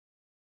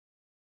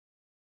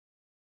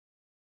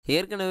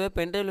ஏற்கனவே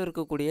பென்ட்ரைவில்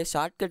இருக்கக்கூடிய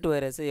ஷார்ட்கட்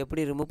வைரஸை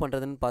எப்படி ரிமூவ்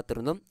பண்ணுறதுன்னு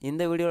பார்த்துருந்தோம்.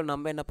 இந்த வீடியோவில்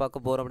நம்ம என்ன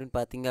பார்க்க போகிறோம் அப்படின்னு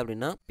பார்த்தீங்க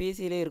அப்படின்னா,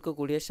 பிசியிலே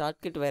இருக்கக்கூடிய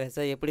ஷார்ட்கட்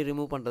வைரஸை எப்படி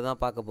ரிமூவ்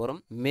பண்ணுறதான் பார்க்க போகிறோம்.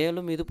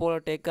 மேலும் இது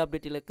போல டெக்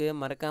அப்டேட்டுகளுக்கு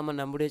மறக்காமல்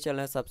நம்முடைய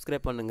சேனலை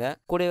சப்ஸ்கிரைப் பண்ணுங்கள்.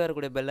 கூட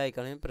வரக்கூடிய பெல்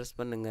ஐக்கானையும் ப்ரெஸ்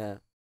பண்ணுங்கள்.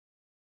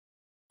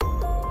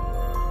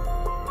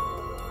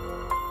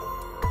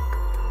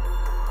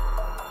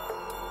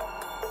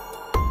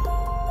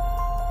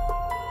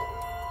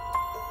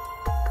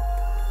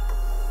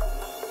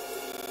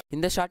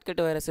 இந்த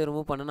ஷார்ட்கட் வைரஸை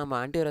ரிமூவ் பண்ண நம்ம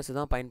ஆன்டிவைரஸ்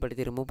தான்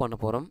பயன்படுத்தி ரிமூவ் பண்ண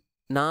போகிறோம்.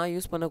 நான்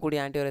யூஸ் பண்ணக்கூடிய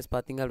ஆன்டிவைரஸ்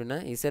பார்த்திங்க அப்படின்னா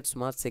ESET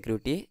ஸ்மார்ட்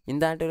செக்யூரிட்டி.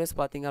 இந்த ஆன்டிவைரஸ்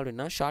பார்த்திங்க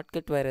அப்படின்னா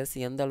ஷார்ட்கட் வைரஸ்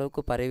எந்த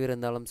அளவுக்கு பரவி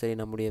இருந்தாலும் சரி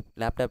நம்முடைய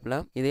லேப்டாப்பில்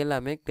இது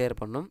எல்லாமே கிளியர்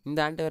பண்ணும்.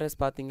 இந்த ஆன்டிவைரஸ்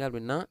பார்த்திங்க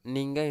அப்படின்னா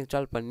நீங்கள்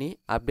இன்ஸ்டால் பண்ணி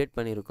அப்டேட்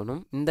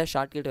பண்ணியிருக்கணும். இந்த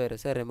ஷார்ட்கட்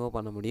வைரஸை ரிமூவ்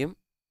பண்ண முடியும்.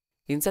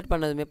 இன்சர்ட்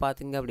பண்ணதுமே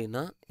பார்த்திங்க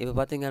அப்படின்னா இப்போ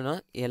பார்த்திங்கன்னா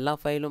எல்லா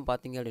ஃபைலும்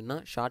பார்த்திங்க அப்படின்னா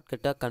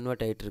ஷார்ட்கட்டாக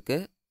கன்வெர்ட் ஆகிட்டு இருக்கு.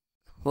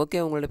 ஓகே,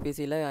 உங்களோட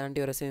பிசியில்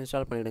ஆன்டிவைரஸை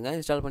இன்ஸ்டால் பண்ணிவிடுங்க.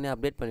 இன்ஸ்டால் பண்ணி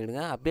அப்டேட்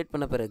பண்ணிவிடுங்க. அப்டேட்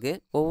பண்ண பிறகு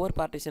ஒவ்வொரு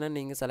பார்ட்டிஷனாக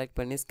நீங்கள் செலக்ட்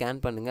பண்ணி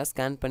ஸ்கேன் பண்ணுங்கள்.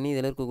 ஸ்கேன் பண்ணி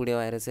இதில் இருக்கக்கூடிய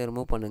வைரஸை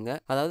ரிமூவ்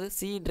பண்ணுங்கள். அதாவது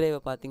சி டிரைவை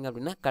பார்த்தீங்க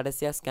அப்படின்னா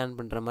கடைசியாக ஸ்கேன்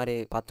பண்ணுற மாதிரி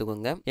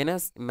பார்த்துக்கோங்க. ஏன்னா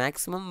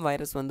மேக்ஸிமம்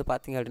வைரஸ் வந்து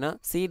பார்த்தீங்க அப்படின்னா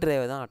சி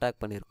டிரைவை தான்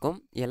அட்டாக் பண்ணியிருக்கும்.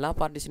 எல்லா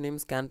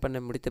பார்ட்டிஷனையும் ஸ்கேன்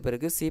பண்ண முடித்த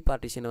பிறகு சி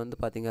பார்ட்டிஷனை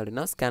வந்து பார்த்தீங்க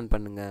அப்படின்னா ஸ்கேன்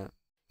பண்ணுங்கள்.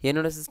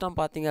 என்னோடய சிஸ்டம்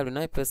பார்த்தீங்க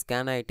அப்படின்னா இப்போ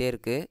ஸ்கேன் ஆகிட்டே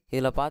இருக்குது.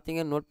 இதில்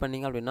பார்த்தீங்க நோட்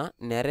பண்ணிங்க அப்படின்னா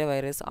நிறைய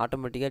வைரஸ்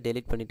ஆட்டோமேட்டிக்காக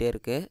டெலிட் பண்ணிகிட்டே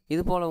இருக்குது.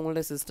 இது போல்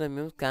உங்களோட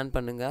சிஸ்டமையும் ஸ்கேன்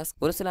பண்ணுங்கள்.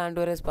 ஒரு சில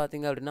ஆன்டிவைரஸ்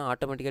பார்த்தீங்க அப்படின்னா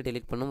ஆட்டோமேட்டிக்காக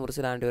டெலிட் பண்ணும். ஒரு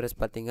சில ஆன்டிவைரஸ்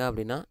பார்த்தீங்க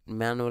அப்படின்னா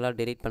மேனுவலாக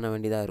டெலிட் பண்ண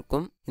வேண்டியதாக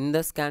இருக்கும்.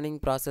 இந்த ஸ்கேனிங்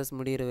ப்ராசஸ்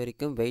முடிகிற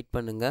வரைக்கும் வெயிட்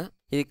பண்ணுங்கள்.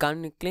 இது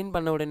க்ளீன்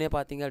பண்ண உடனே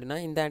பார்த்தீங்க அப்படின்னா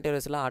இந்த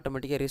ஆன்டிவைரஸ்லாம்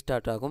ஆட்டோமேட்டிக்காக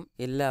ரீஸ்டார்ட் ஆகும்.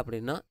 இல்லை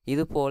அப்படின்னா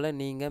இது போல்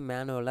நீங்கள்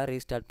மேனுவலாக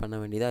ரீஸ்டார்ட் பண்ண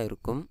வேண்டியதாக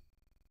இருக்கும்.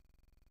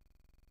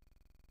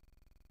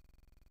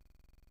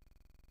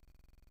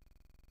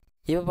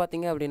 இப்போ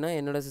பார்த்தீங்க அப்படின்னா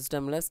என்னோடய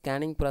சிஸ்டமில்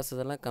ஸ்கேனிங் ப்ராசஸ்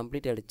எல்லாம்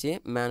கம்ப்ளீட் ஆகிடுச்சு.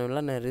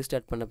 மேனுவலாக நான்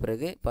ரீஸ்டார்ட் பண்ண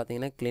பிறகு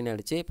பார்த்தீங்கன்னா க்ளீன்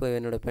ஆகிடுச்சு. இப்போ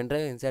என்னோடய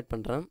பென்ட்ரைவை இன்சர்ட்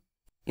பண்ணுறேன்.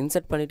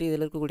 இன்சர்ட் பண்ணிவிட்டு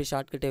இதில் இருக்கக்கூடிய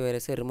ஷார்ட்கட்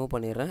வைரஸை ரிமூவ்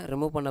பண்ணிடுறேன்.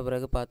 ரிமூவ் பண்ண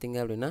பிறகு பார்த்தீங்க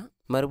அப்படின்னா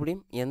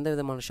மறுபடியும் எந்த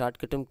விதமான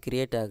ஷார்ட்கட்டும்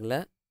க்ரியேட் ஆகலை.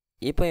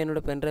 இப்போ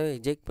என்னோடய பென்ட்ரைவை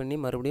எஜெக்ட் பண்ணி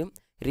மறுபடியும்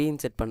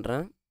ரீஇன்சர்ட்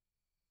பண்ணுறேன்.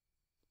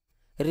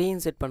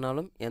 ரீஇன்சர்ட்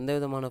பண்ணாலும் எந்த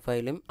விதமான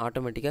ஃபைலும்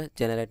ஆட்டோமேட்டிக்காக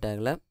ஜெனரேட்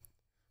ஆகலை.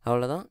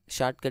 அவ்வளோதான்,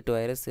 ஷார்ட்கட்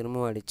வைரஸ்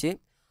ரிமூவ் ஆகிடுச்சு.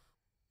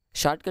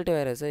 ஷார்ட்கட்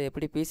வைரஸை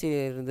எப்படி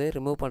பிசியிலிருந்து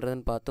ரிமூவ்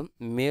பண்ணுறதுன்னு பார்த்தோம்.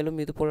 மேலும்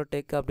இது போல்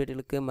டெக்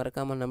அப்டேட்டுகளுக்கு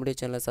மறக்காமல் நம்முடைய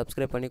சேனலை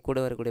சப்ஸ்கிரைப் பண்ணி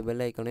கூட வரக்கூடிய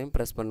பெல் ஐக்கானையும்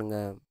ப்ரெஸ்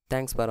பண்ணுங்கள்.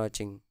 தேங்க்ஸ் ஃபார்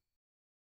வாட்சிங்.